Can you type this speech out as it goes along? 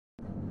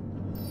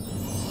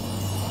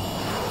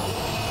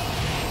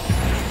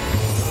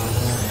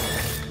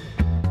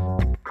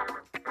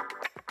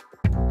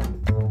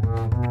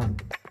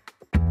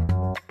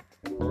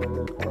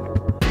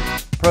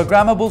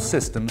Programmable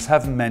systems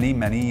have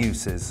many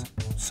uses.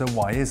 So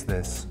why is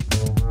this?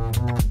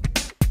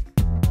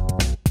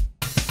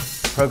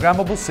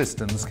 Programmable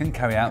systems can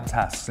carry out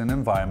tasks in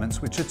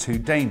environments which are too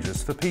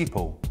dangerous for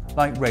people,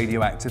 like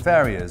radioactive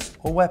areas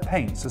or where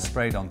paints are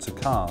sprayed onto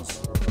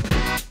cars.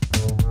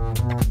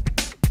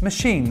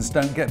 Machines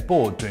don't get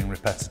bored doing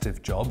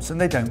repetitive jobs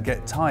and they don't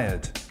get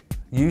tired.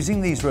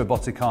 Using these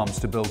robotic arms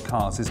to build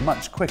cars is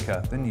much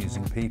quicker than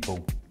using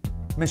people.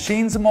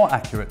 Machines are more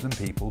accurate than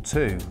people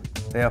too.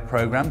 They are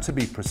programmed to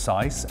be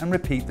precise and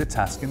repeat the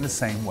task in the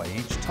same way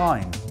each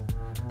time.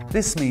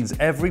 This means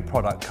every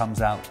product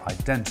comes out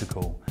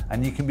identical,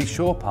 and you can be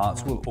sure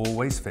parts will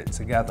always fit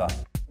together.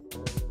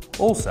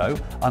 Also,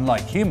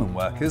 unlike human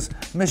workers,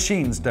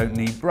 machines don't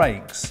need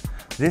breaks.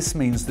 This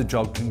means the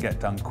job can get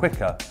done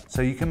quicker,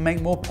 so you can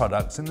make more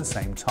products in the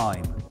same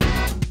time.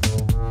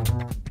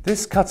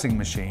 This cutting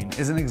machine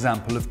is an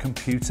example of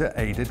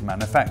computer-aided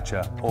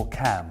manufacture, or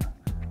CAM.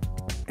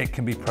 It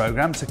can be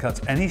programmed to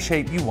cut any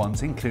shape you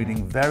want,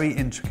 including very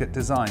intricate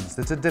designs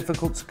that are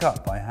difficult to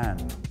cut by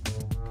hand.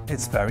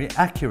 It's very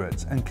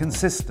accurate and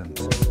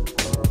consistent.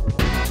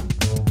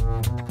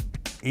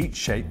 Each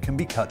shape can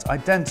be cut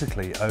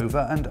identically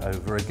over and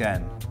over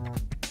again.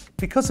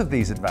 Because of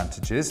these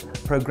advantages,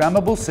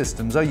 programmable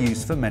systems are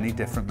used for many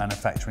different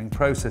manufacturing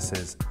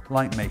processes,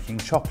 like making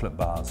chocolate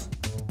bars.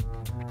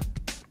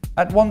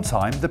 At one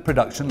time, the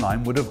production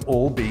line would have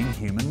all been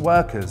human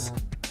workers.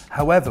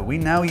 However, we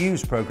now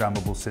use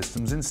programmable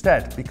systems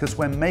instead because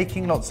when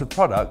making lots of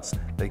products,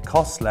 they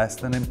cost less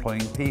than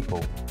employing people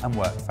and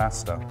work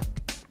faster.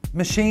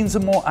 Machines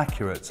are more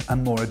accurate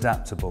and more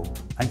adaptable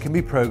and can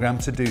be programmed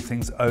to do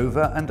things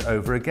over and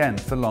over again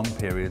for long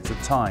periods of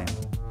time.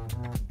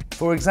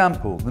 For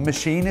example, the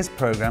machine is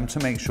programmed to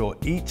make sure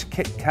each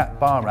Kit Kat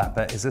bar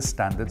wrapper is a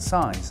standard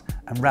size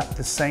and wrapped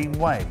the same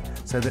way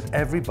so that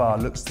every bar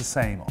looks the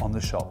same on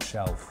the shop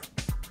shelf.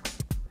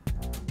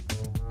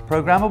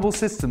 Programmable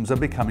systems are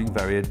becoming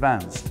very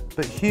advanced,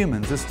 but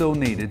humans are still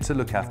needed to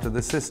look after the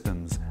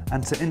systems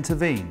and to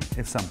intervene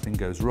if something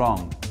goes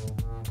wrong.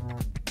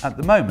 At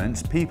the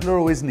moment, people are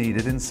always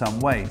needed in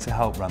some way to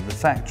help run the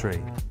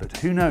factory, but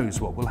who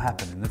knows what will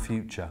happen in the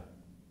future.